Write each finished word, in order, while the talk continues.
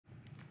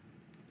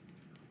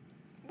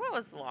That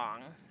was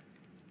long.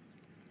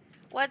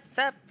 What's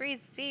up,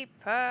 Breezy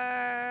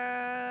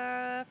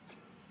Puff?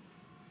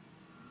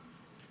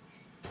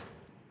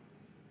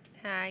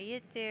 How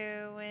you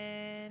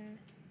doing?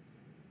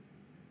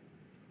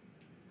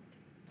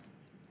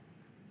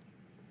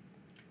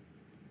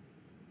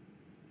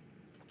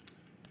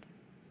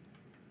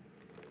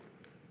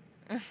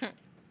 It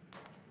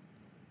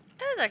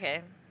was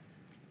okay.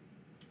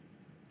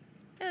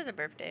 It was a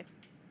birthday.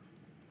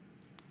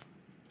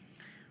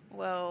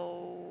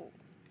 Well,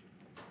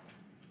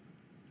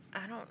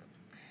 I don't...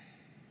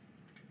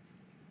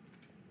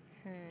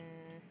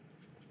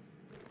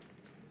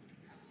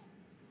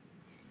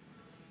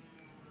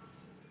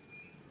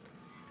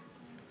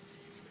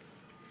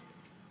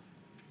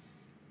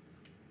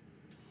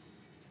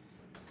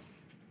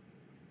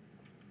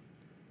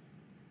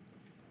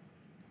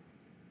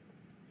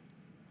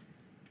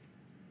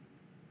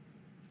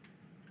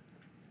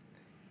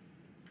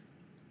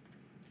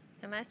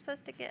 Am I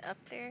supposed to get up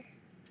there?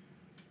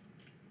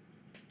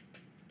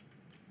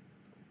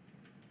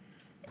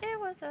 It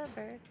was a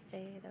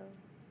birthday, though.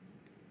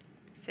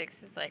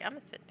 6 is like, I'm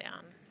gonna sit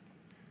down.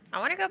 I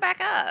want to go back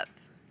up.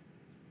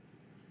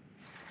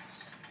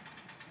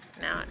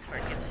 Now it's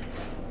working.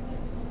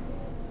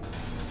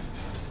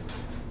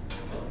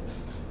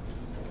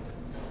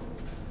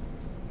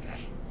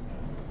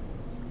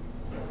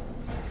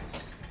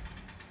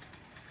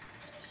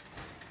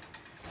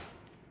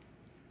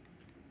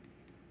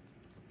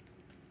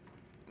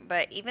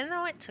 But even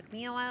though it took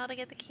me a while to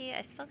get the key,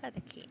 I still got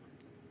the key.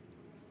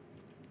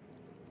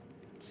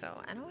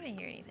 So I don't want to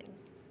hear anything.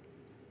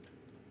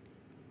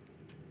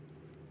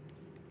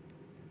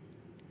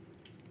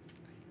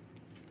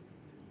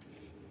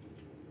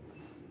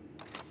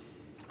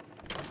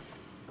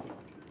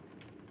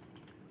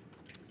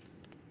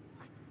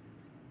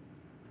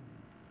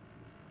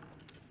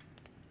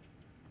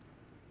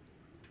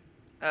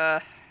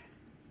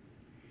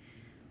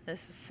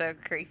 This is so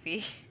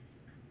creepy.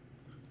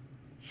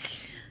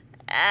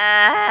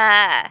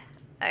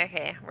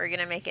 Okay, we're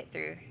gonna make it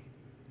through.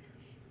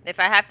 If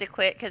I have to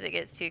quit because it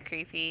gets too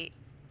creepy,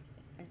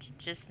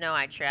 just know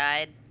I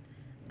tried.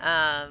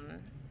 Let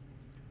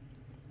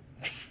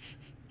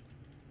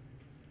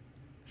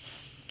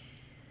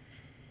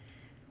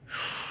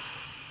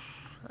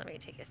me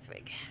take a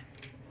swig.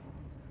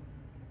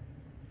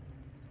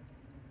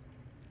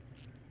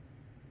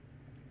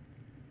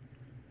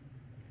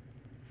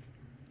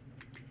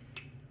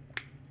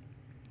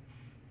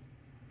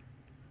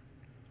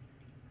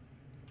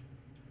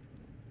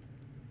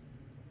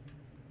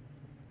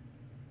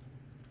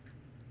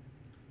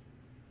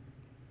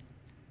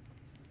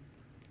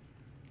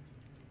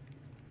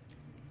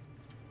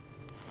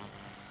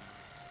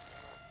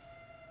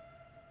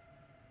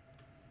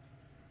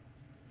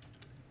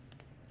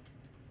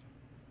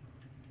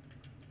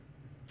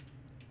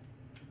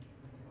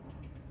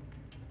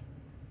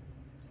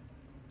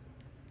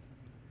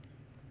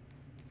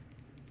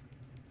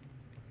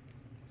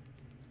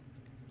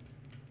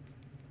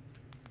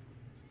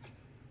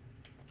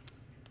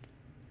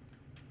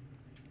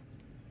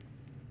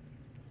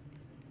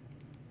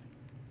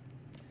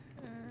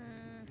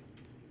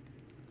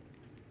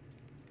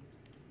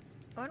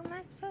 What am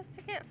I supposed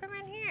to get from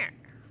in here?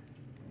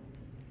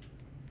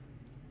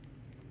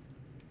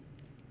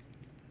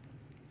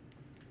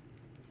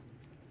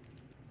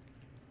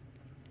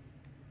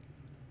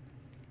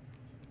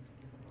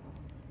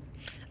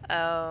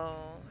 Oh,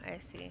 I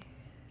see.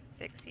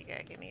 6, you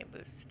gotta give me a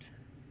boost.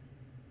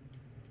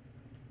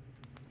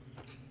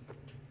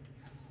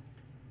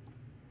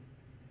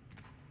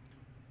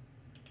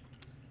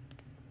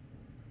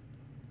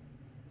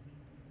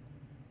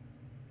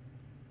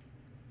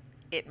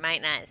 It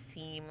might not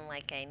seem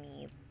like I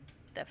need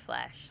the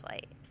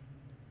flashlight,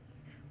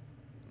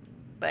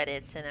 but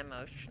it's an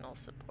emotional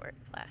support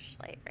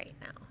flashlight right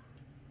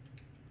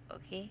now.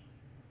 Okay?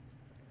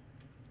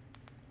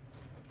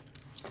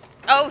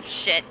 Oh,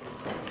 shit!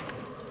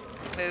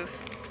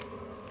 Move.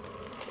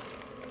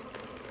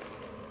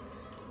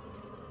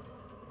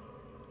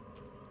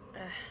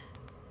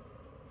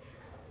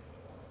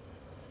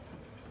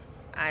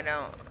 I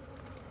don't...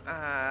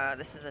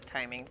 this is a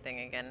timing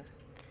thing again.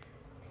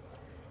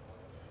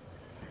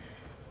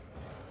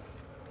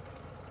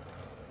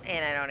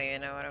 And I don't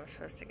even know what I'm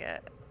supposed to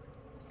get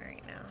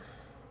right now.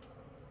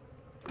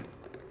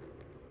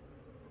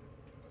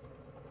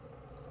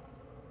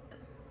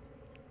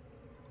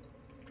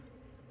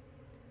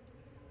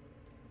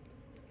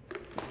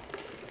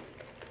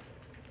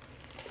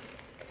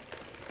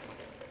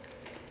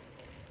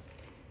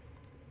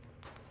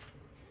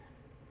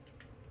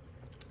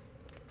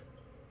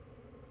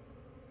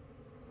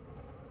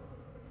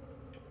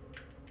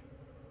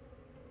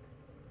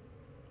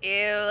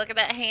 Ew, look at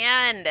that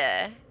hand.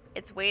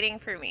 It's waiting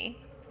for me.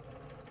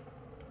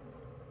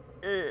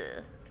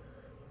 Ugh.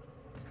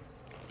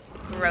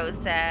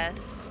 Gross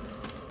ass.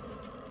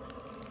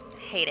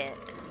 Hate it.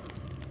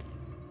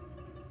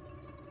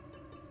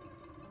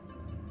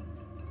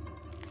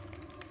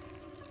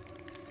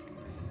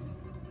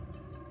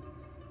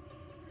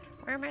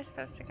 Where am I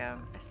supposed to go?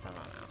 I still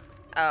don't know.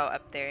 Oh,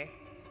 up there.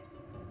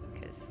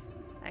 Because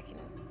I can...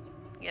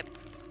 Yep.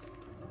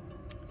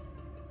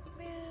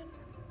 Man.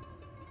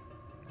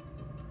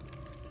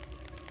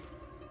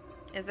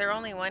 Is there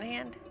only one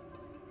hand?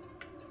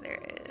 There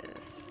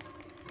is.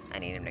 I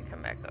need him to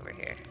come back over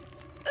here.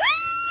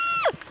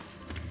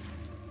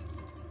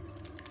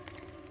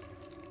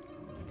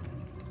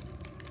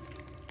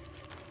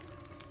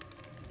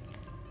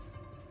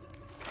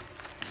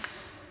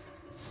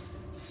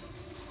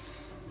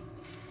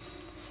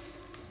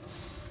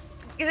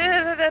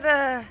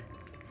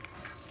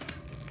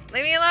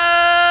 Leave me alone!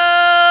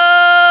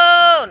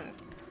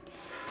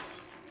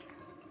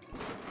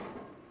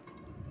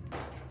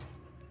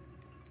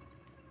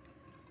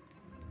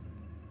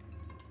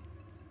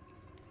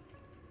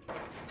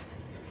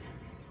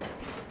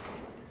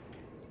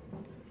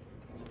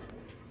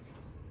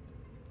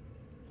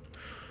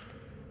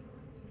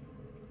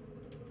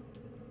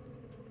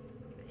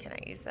 Can I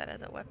use that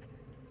as a weapon?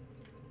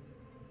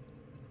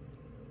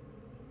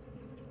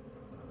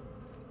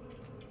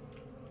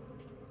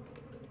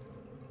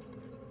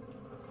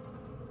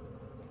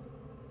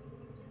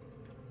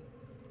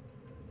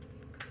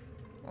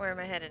 Where am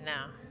I headed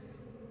now?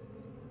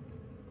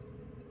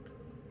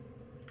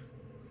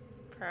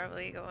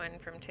 Probably going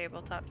from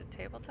tabletop to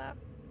tabletop.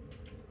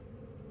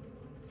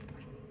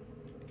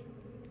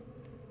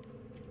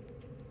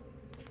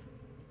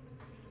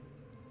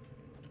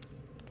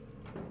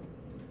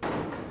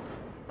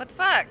 What the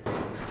fuck?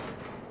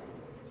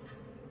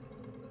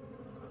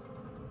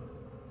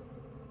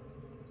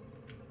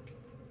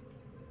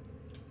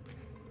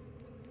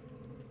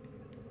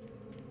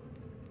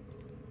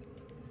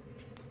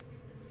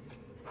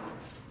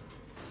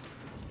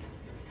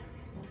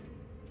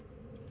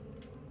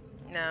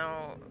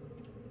 No.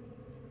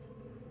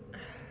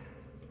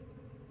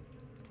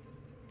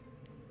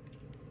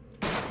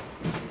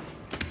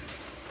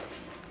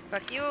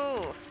 Fuck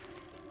you.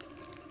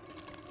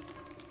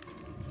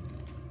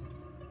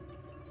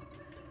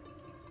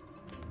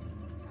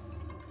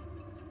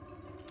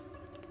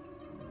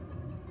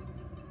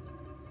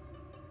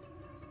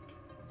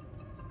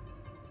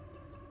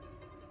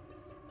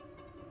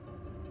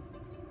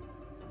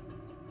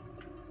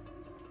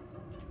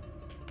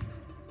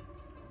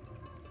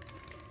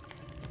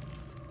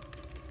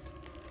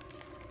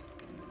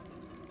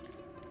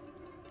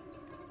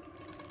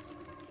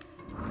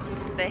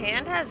 The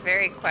hand has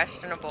very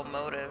questionable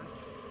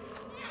motives.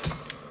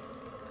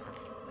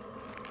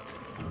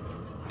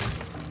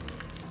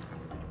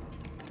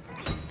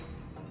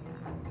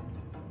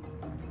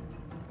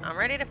 I'm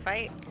ready to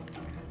fight.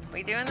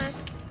 We doing this?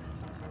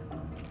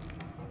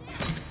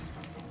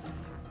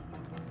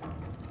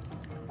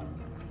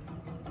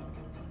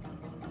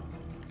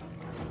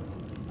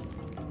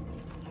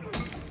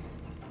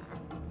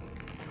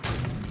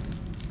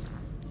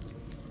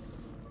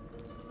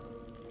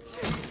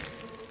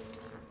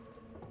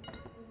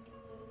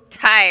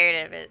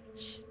 Tired of it.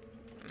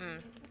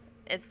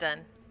 It's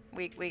done.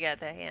 We got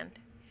that hand.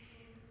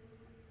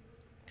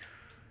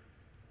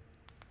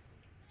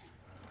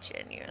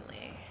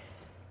 Genuinely.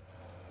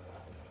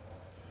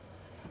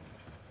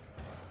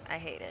 I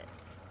hate it.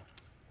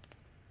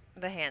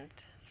 The hand,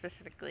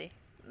 specifically.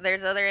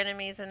 There's other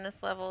enemies in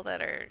this level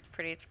that are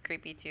pretty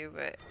creepy too,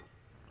 but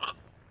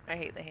I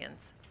hate the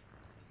hands.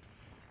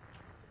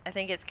 I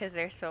think it's because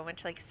they're so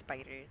much like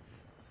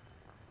spiders.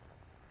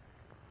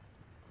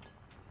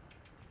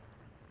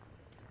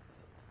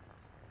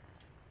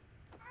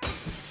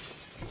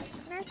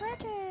 Nurse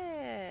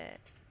Ratchet!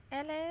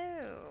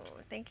 Hello!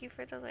 Thank you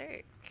for the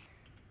lurk.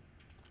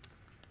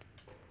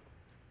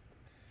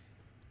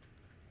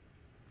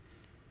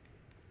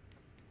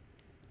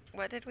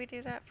 What did we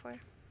do that for?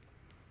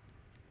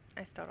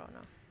 I still don't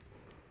know.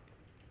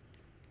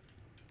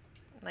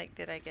 Like,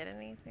 did I get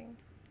anything?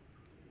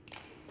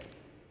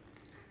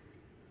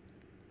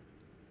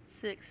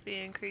 6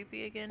 being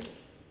creepy again.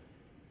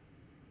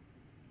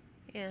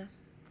 Yeah.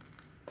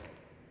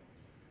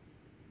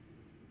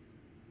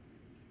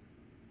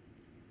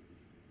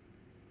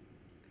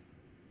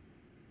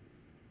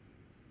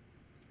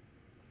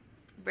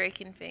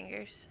 Breaking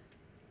fingers.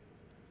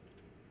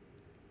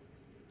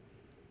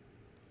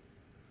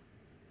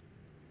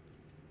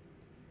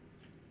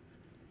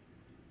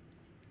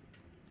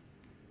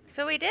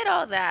 So we did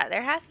all that.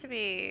 There has to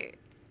be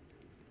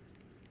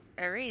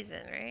a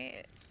reason,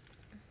 right?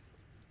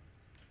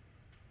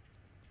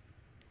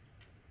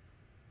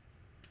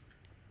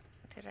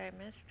 Did I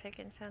miss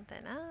picking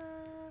something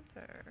up,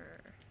 or...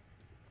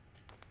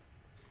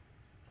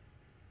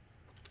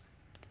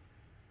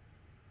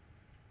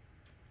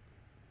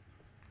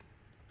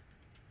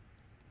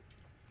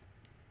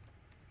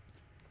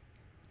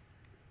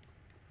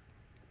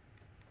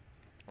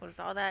 Was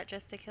all that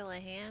just to kill a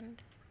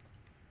hand?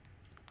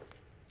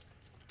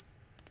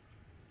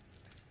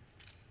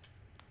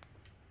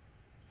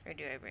 Or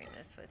do I bring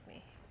this with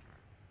me?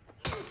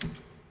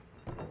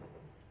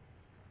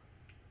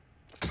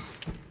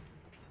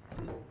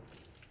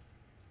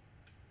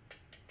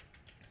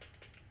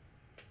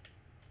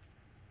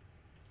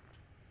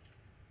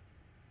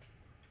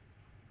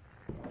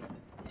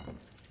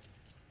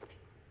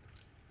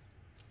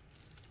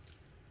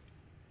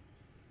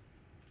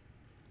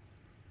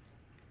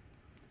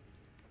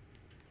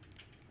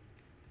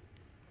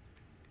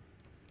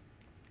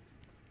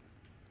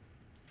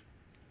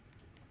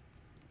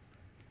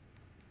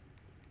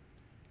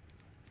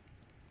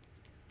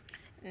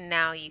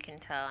 Now you can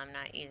tell I'm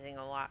not using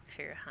a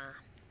walkthrough, huh?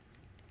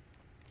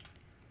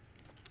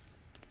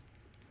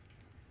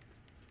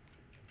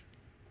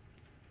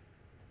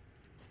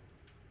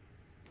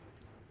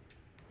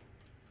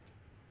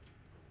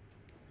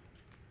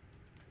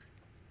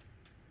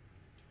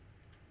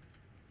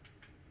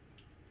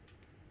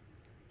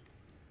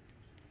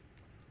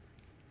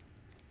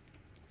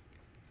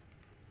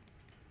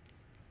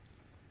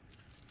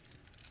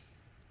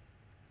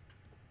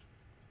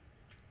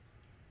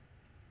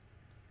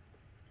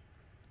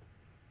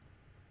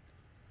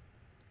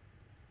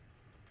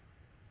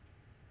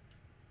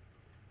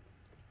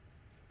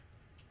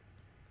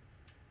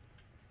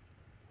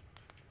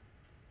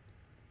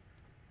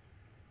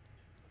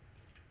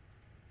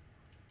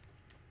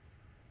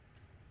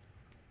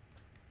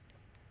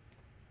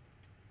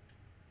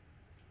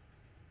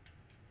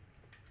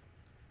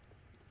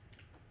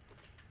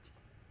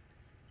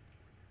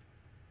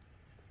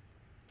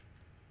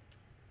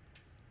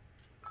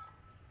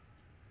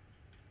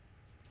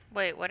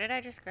 Wait, what did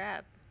I just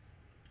grab?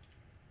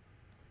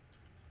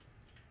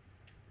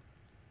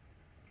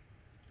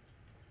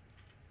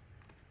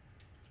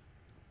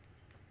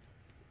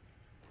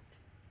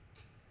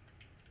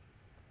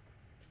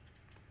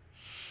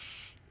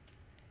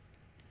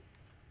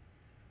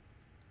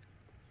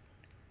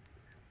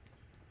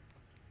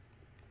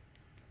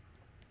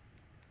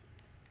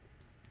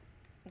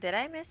 Did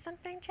I miss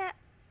something, chat?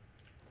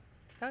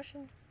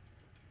 Potion?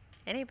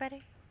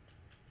 Anybody?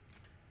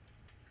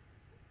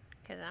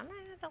 Because I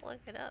might have to look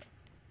it up.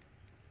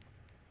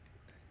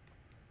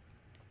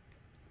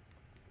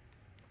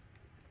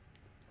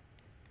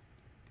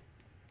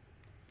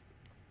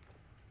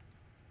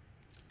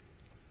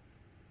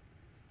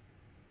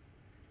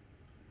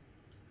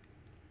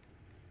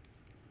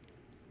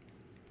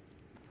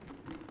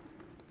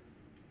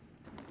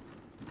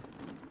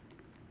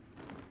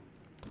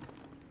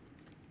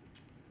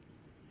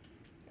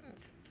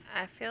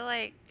 I feel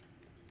like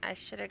I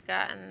should have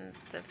gotten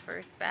the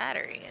first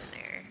battery in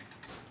there.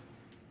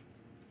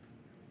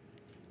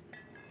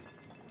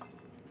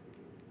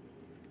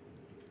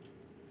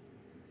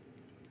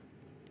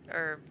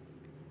 Or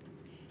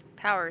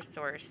power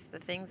source, the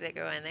things that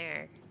go in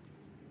there.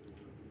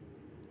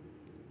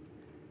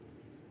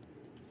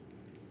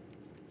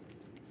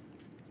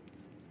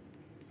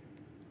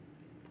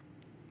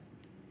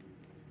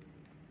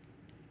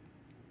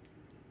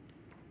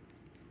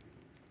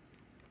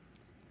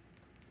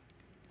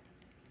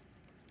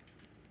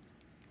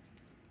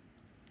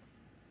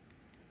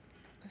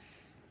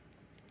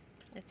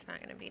 It's not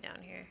going to be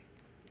down here.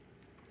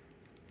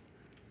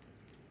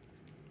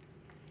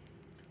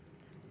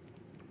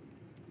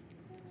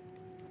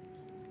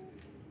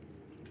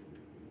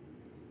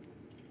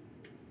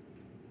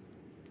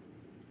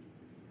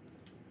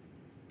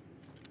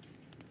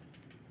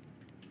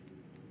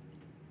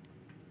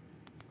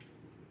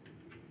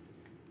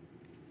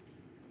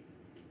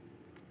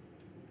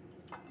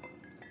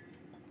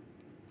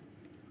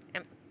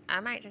 I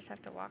might just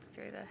have to walk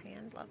through the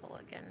hand level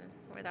again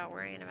without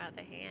worrying about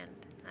the hand.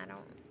 I don't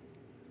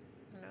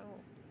know.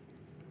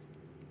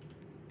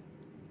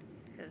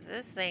 Because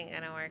this thing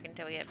ain't gonna work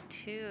until we have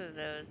 2 of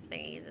those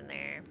thingies in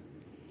there.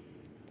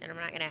 And I'm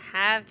not gonna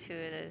have 2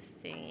 of those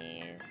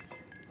thingies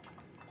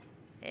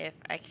if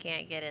I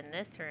can't get in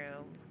this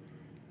room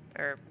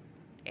or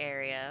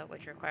area,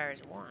 which requires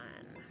 1.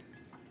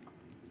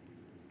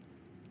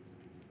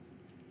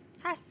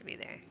 Has to be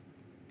there.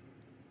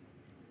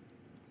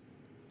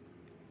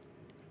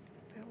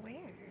 But where?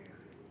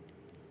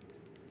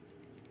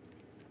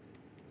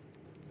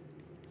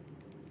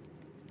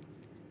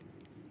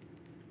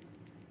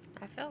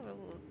 I feel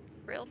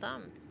real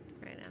dumb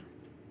right now.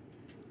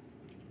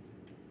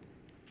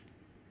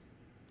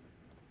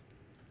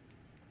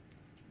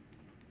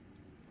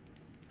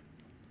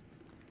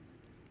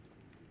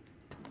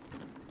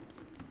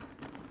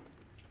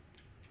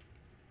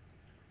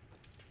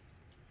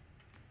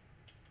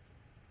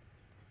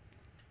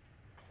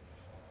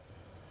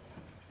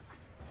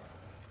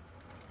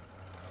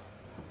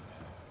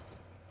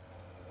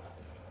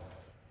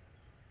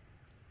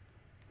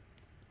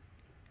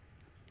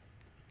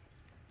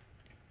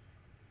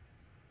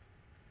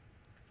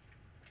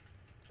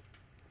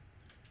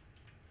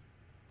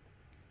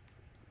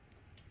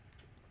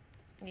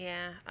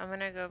 Yeah, I'm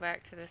gonna go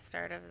back to the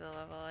start of the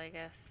level, I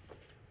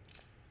guess.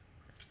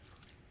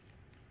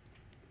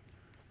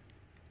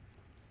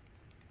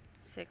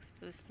 Six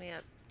boost me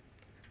up.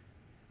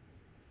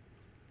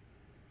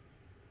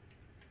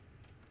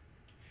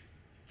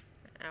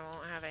 I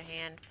won't have a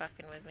hand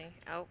fucking with me.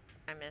 Oh,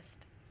 I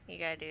missed. You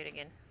gotta do it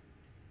again.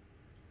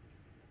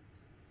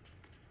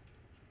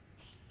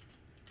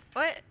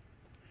 What?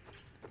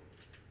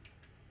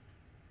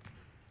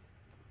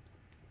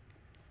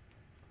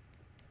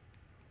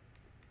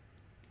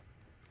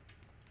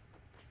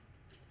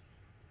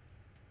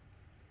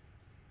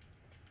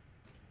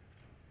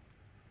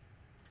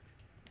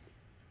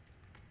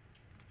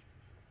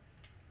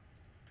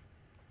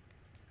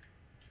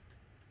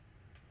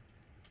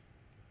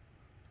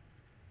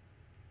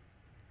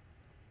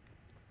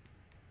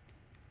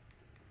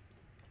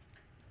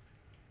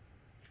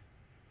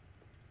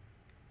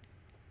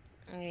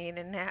 You need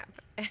a nap.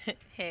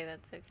 Hey,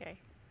 that's okay.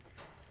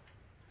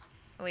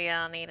 We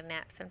all need a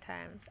nap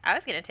sometimes. I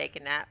was gonna take a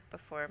nap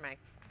before my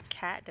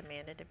cat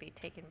demanded to be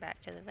taken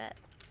back to the vet.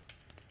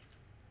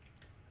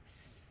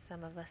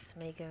 Some of us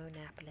may go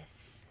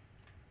napless.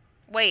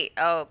 Wait,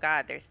 oh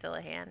god, there's still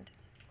a hand.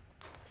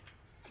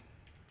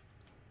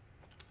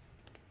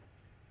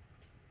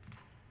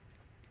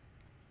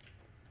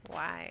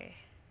 Why?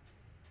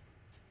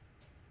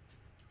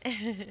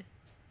 I'm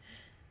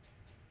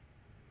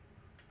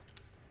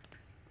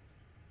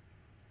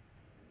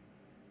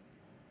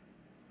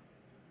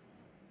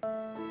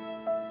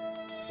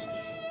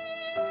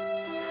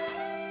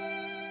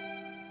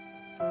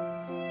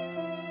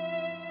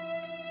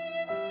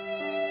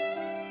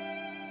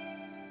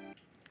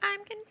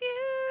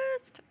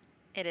confused.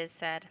 It is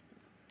sad.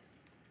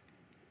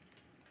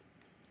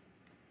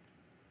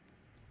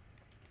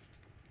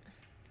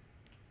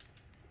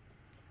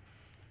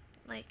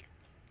 Like,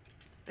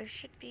 there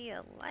should be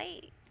a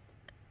light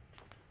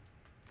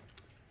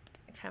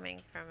coming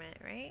from it,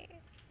 right?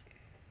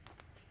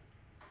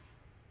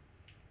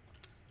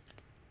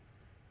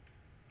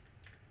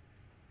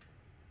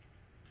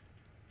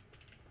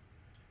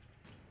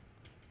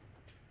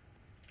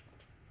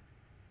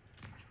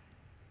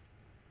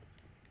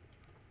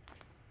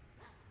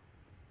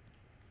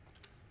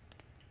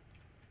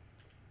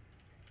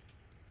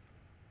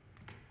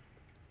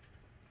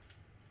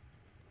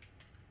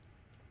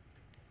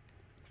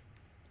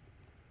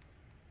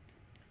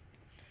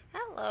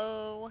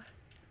 Hello.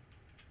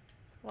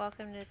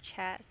 Welcome to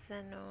Chat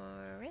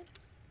Sonoran.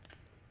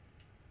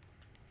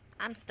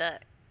 I'm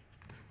stuck.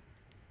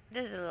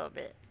 Just a little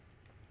bit.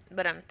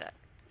 But I'm stuck.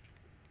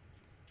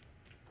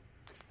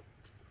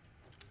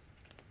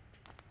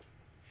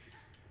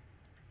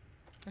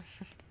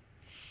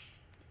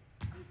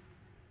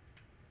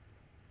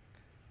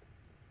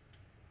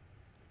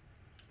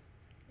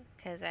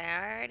 Because I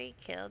already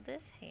killed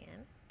this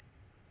hand.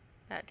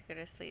 About to go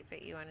to sleep,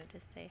 but you wanted to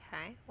say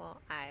hi?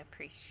 Well, I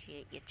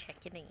appreciate you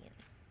checking in.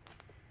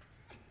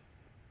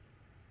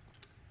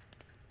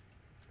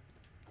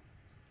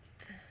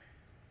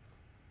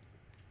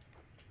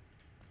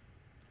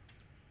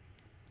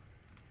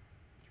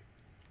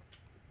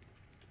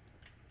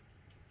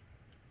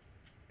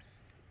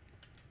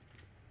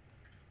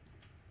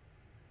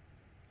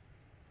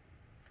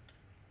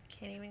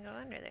 Can't even go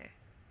under there.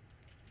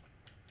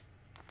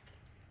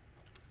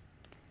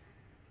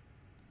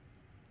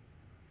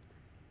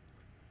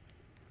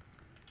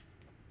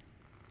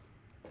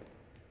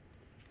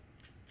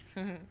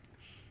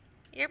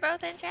 You're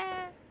both in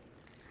chat.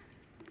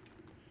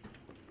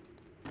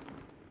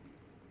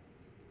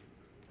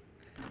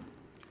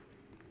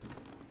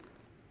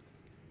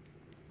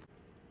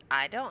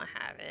 I don't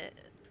have it.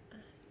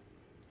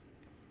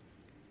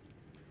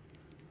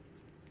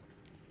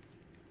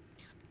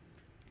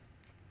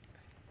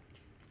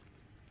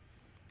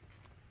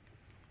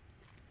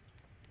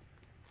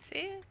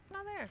 See?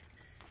 Not there.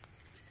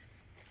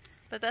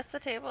 But that's the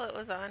table it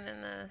was on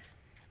in the...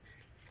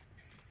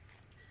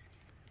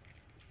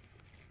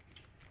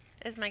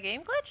 Is my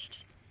game glitched?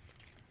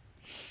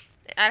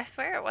 I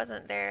swear it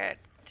wasn't there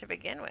to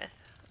begin with.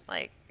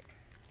 Like...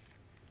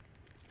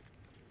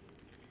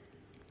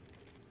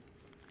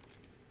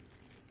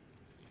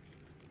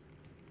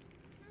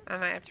 I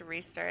might have to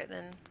restart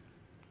then.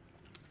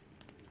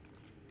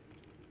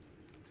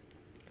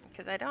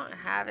 Because I don't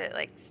have it,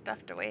 like,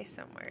 stuffed away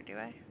somewhere, do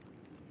I?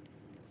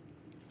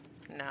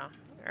 No.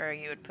 Or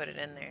you would put it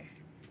in there.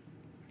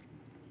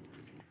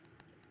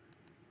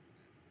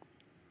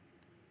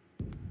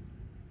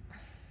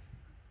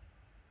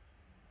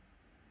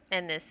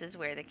 And this is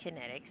where the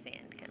kinetic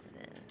sand comes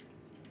in.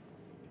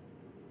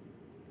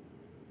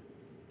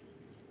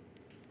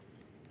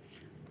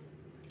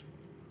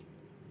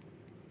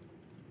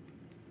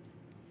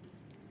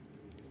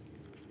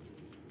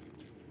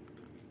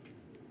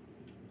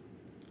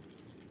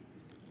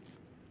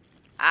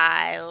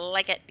 I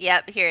like it.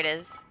 Yep, here it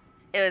is.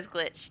 It was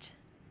glitched.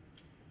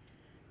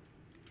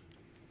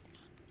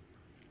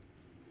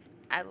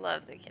 I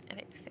love the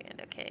kinetic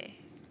sand, okay.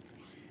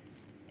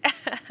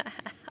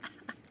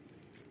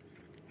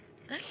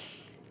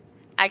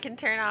 I can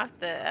turn off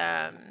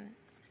the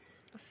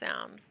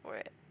sound for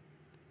it.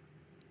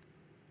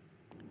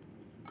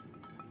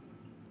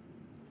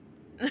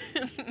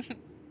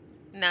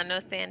 No, no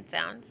sand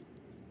sounds.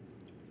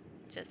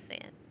 Just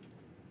sand.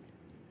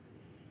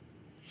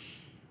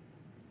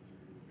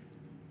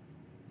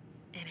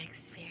 An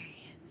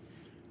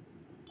experience.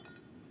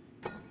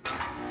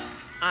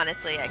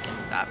 Honestly, I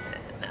can stop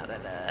it now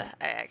that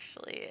I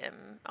actually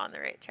am on the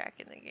right track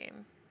in the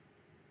game.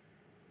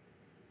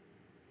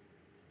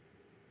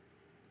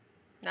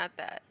 Not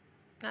that.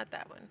 Not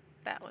that one.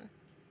 That one.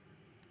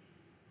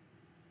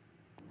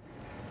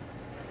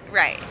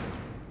 Right.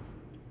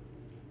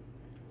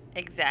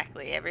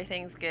 Exactly.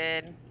 Everything's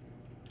good.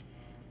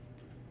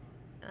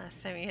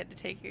 Last time you had to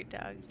take your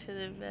dog to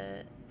the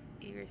vet,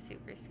 you were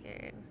super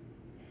scared.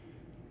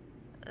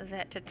 The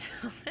vet to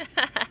tell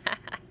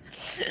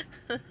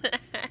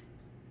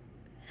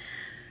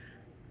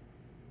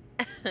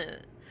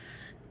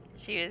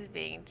She was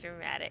being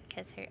dramatic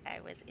because her eye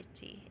was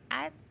itchy.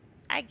 I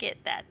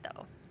get that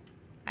though.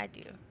 I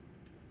do.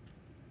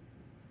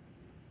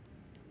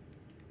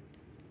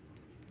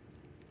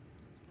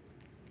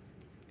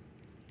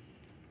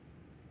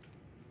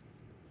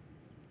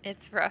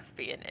 It's rough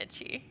being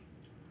itchy.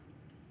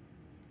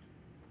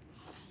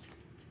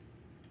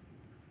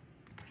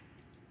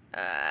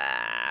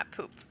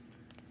 Poop.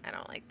 I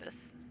don't like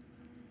this.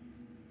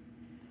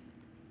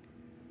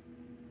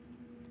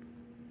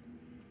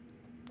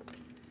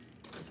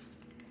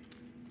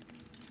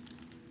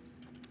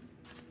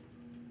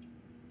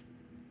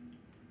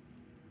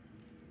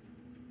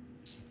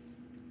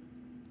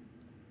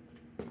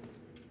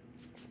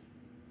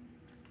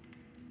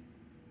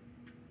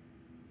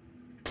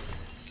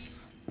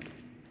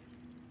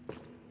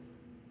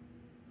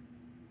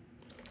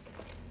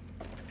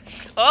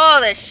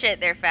 Oh, this shit,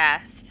 they're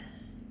fast.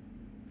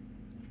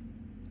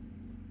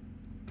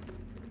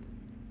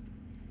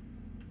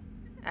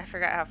 I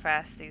forgot how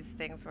fast these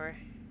things were.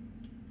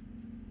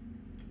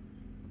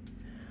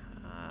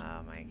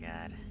 Oh my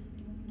god.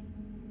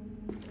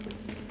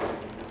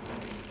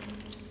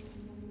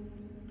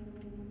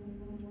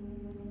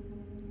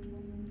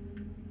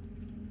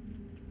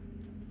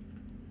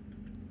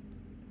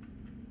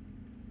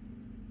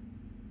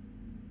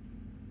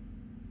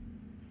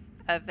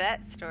 A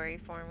vet story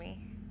for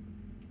me.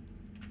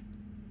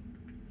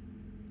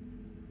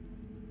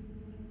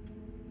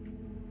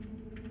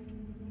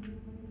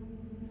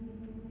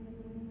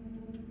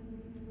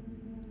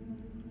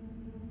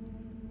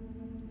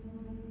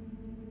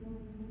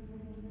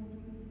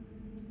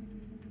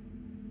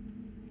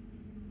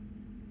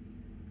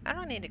 I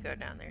don't need to go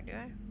down there, do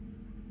I?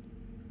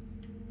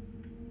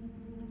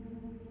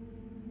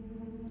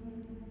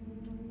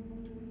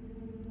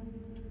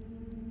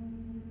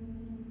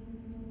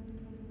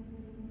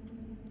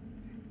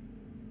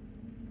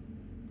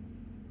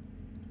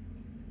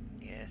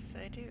 Yes,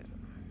 I do.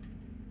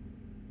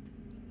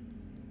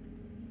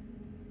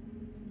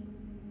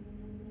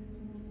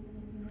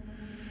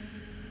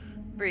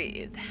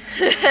 Breathe.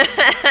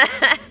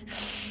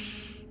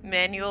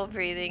 Manual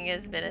breathing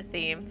has been a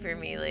theme for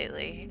me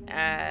lately,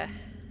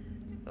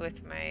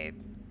 with my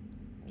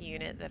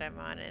unit that I'm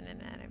on in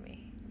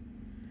anatomy.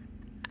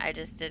 I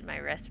just did my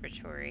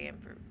respiratory and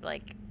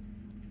like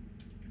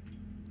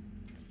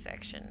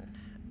section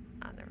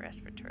on the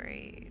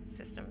respiratory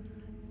system.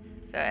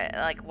 So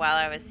like while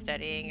I was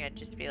studying, I'd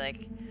just be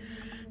like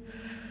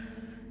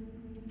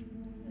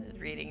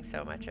reading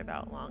so much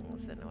about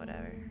lungs and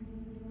whatever.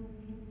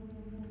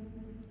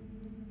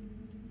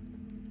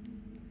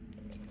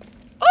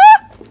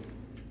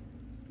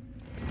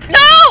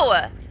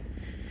 No!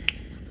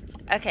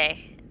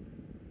 Okay.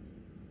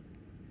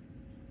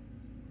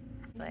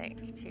 It's like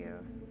two.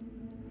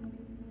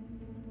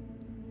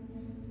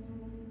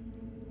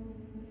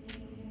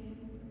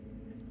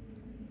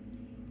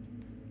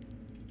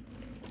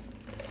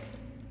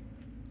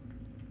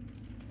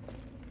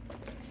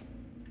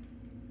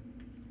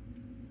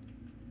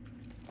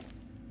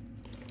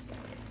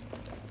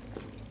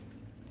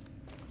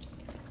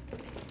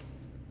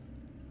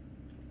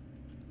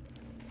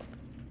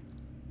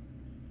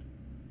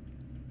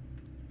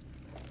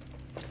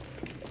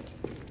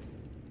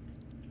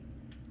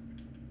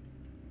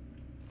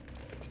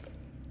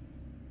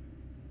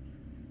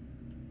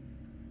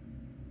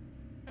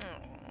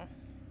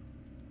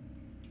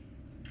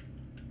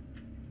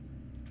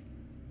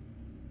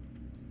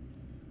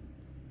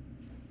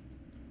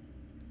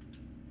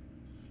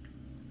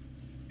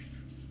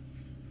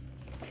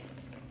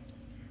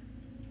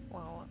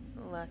 Well,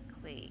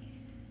 luckily.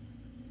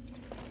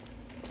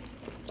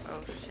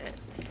 Oh shit.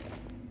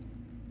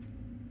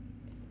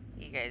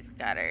 You guys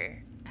got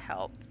her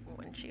help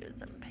when she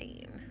was in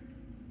pain.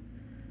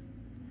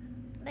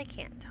 They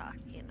can't talk,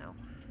 you know.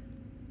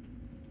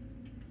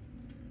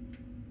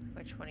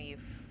 Which one of you...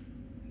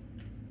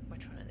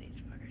 Which one of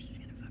these fuckers is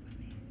gonna fuck with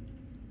me?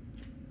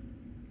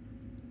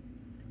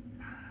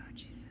 Oh,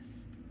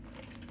 Jesus.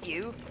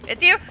 You?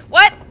 It's you?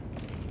 What?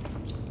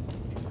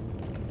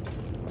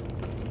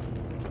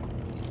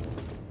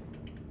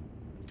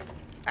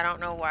 I don't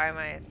know why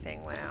my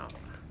thing went out.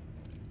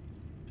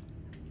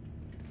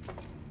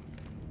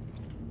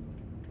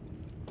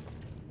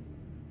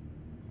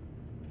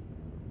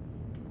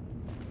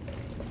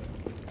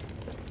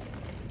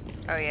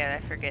 Oh yeah,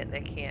 I forget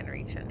they can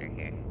reach under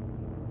here.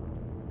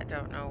 I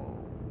don't know.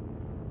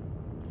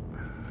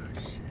 Oh,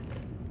 shit.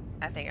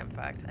 I think I'm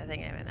fucked. I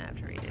think I'm gonna have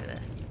to redo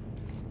this.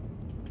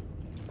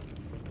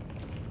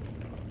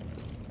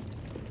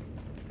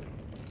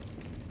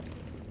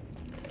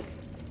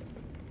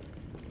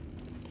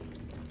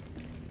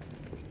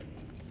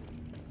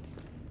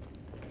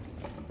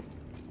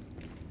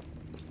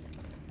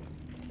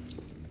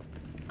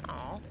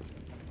 Oh.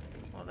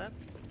 Hold up.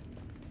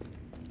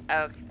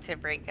 Oh, to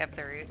break up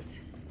the roots.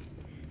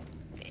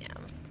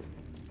 Damn.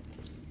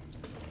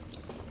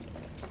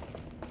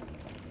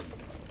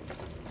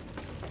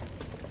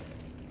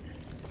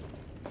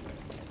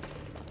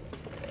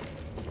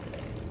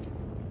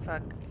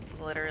 Fuck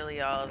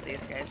literally all of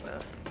these guys though.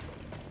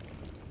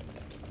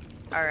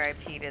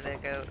 RIP to the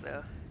goat,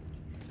 though.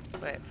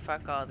 But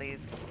fuck all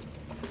these.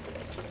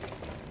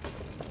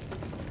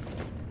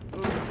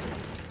 Oof.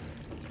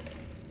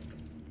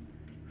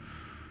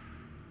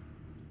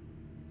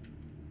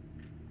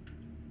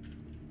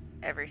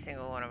 Every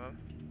single one of them.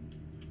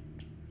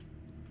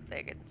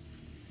 They could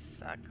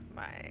suck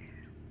my...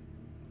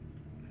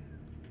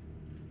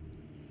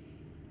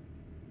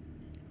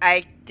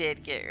 I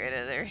did get rid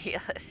of the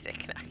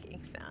realistic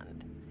knocking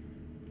sound.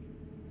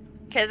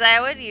 Because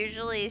I would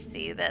usually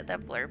see that the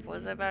blurb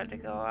was about to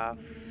go off.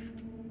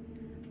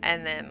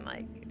 And then,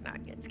 like,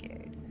 not get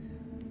scared.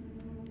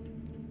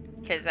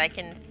 Because I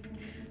can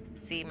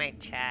see my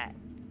chat.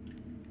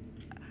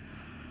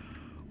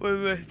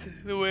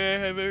 The way I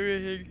have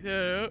everything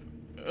set up.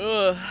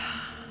 Ugh.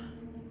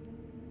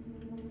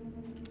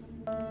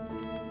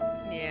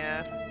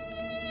 Yeah.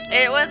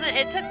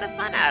 It took the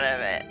fun out of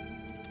it.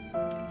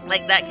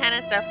 Like, that kind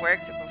of stuff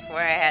worked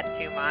before I had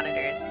 2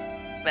 monitors.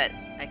 But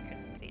I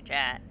couldn't see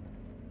chat.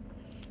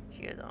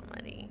 She was all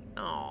muddy.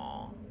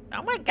 Oh.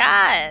 Oh my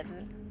god.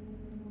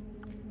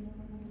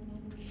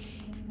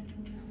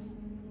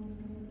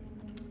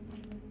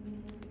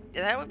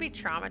 That would be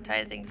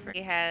traumatizing for her.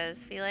 She has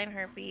feline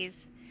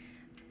herpes.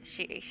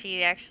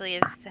 She actually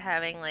is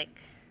having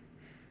like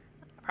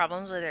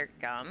problems with her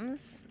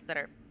gums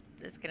that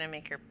is gonna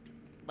make her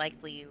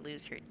likely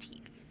lose her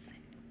teeth.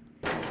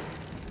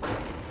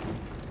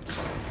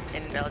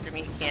 In Belgium,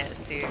 you can't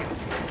sue.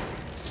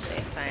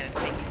 They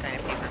make you sign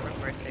a paper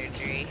before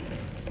surgery.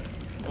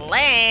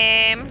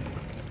 Lame.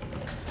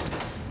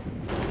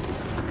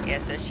 Yeah,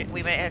 so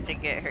we might have to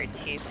get her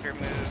teeth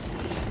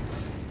removed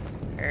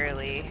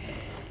early.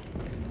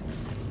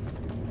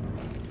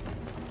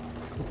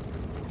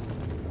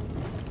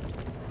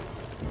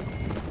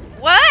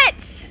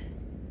 What?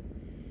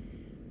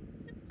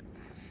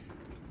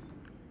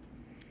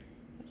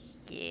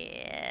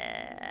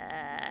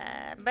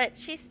 Yeah, but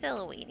she's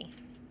still a weenie.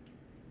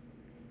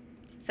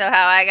 So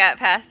how I got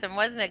past him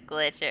wasn't a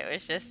glitch, it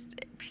was just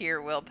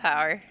pure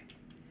willpower.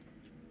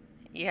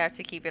 You have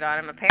to keep it on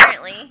him,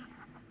 apparently.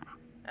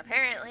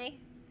 Apparently.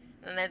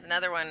 And there's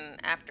another one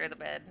after the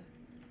bed.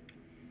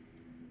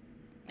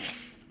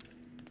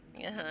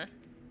 Uh-huh.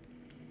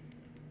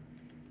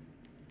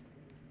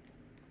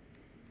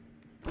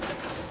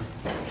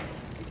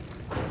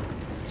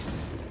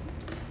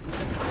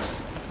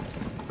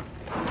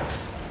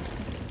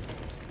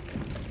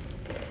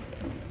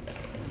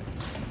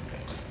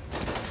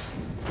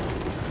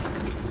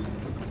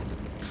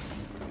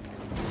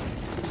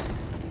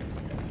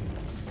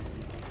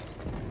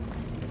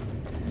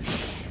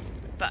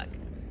 Fuck.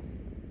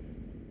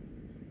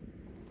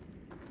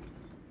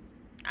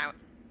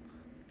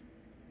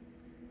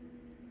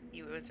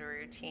 It was a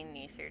routine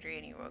knee surgery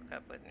and you woke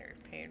up with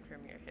nerve pain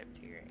from your hip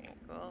to your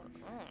ankle.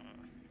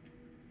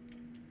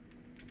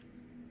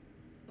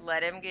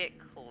 Let him get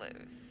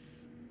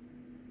close.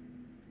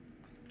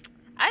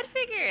 I'd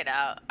figure it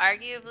out.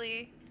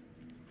 Arguably,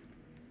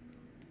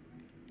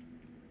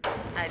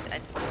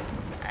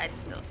 I'd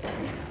still figure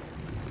it out.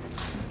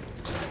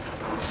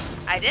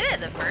 I did it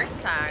the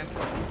first time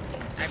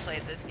I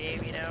played this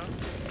game, you know?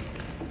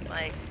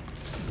 Like,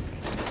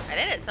 I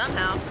did it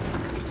somehow.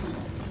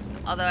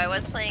 Although I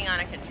was playing on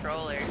a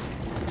controller.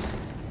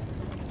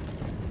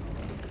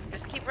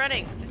 Just keep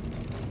running. Just...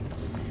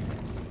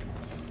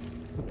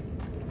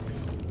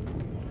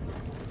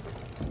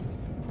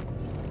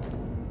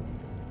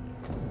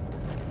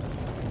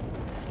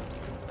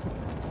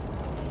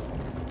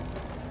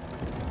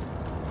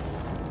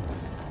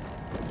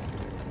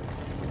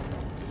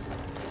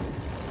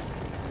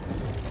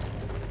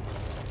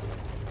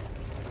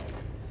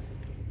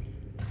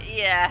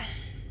 Yeah,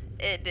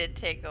 it did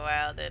take a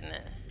while, didn't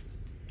it?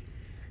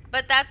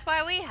 But that's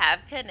why we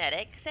have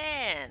kinetic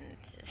sand.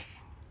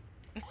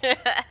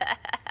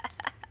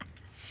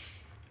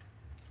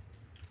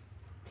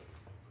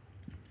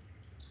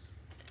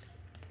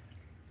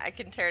 I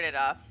can turn it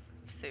off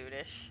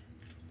soonish.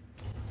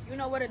 You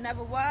know what it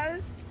never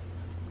was?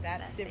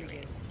 That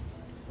serious.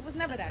 It was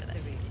never that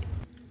serious.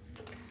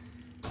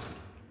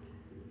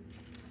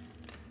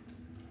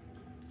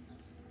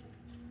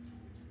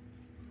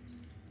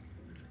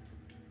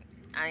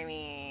 I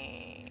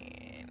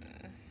mean,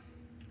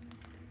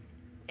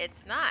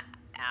 it's not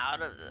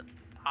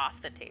off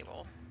the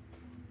table.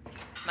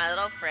 My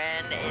little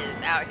friend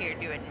is out here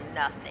doing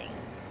nothing.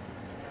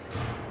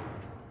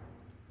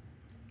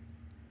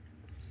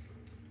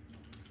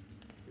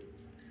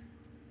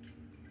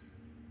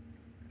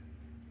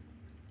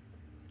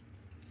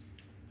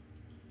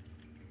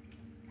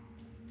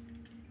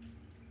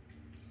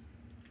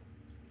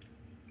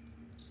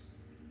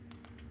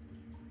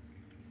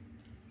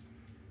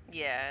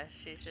 Yeah,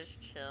 she's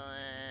just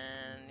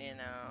chilling, you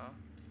know,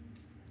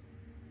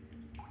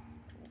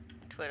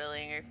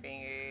 twiddling her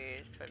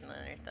fingers, twiddling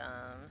her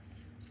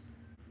thumbs.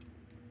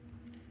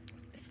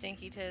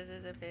 Stinky Toes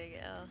is a big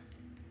L.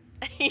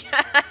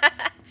 Yeah,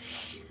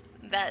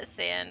 that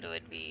sand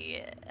would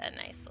be a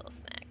nice little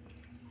snack.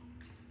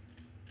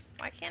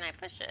 Why can't I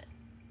push it?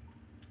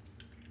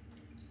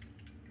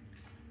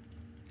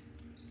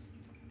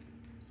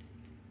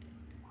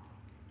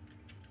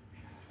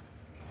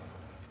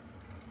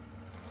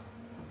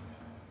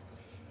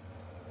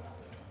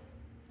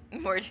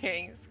 more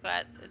doing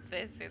squats. It's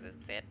basically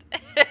that's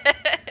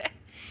it.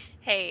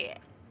 Hey,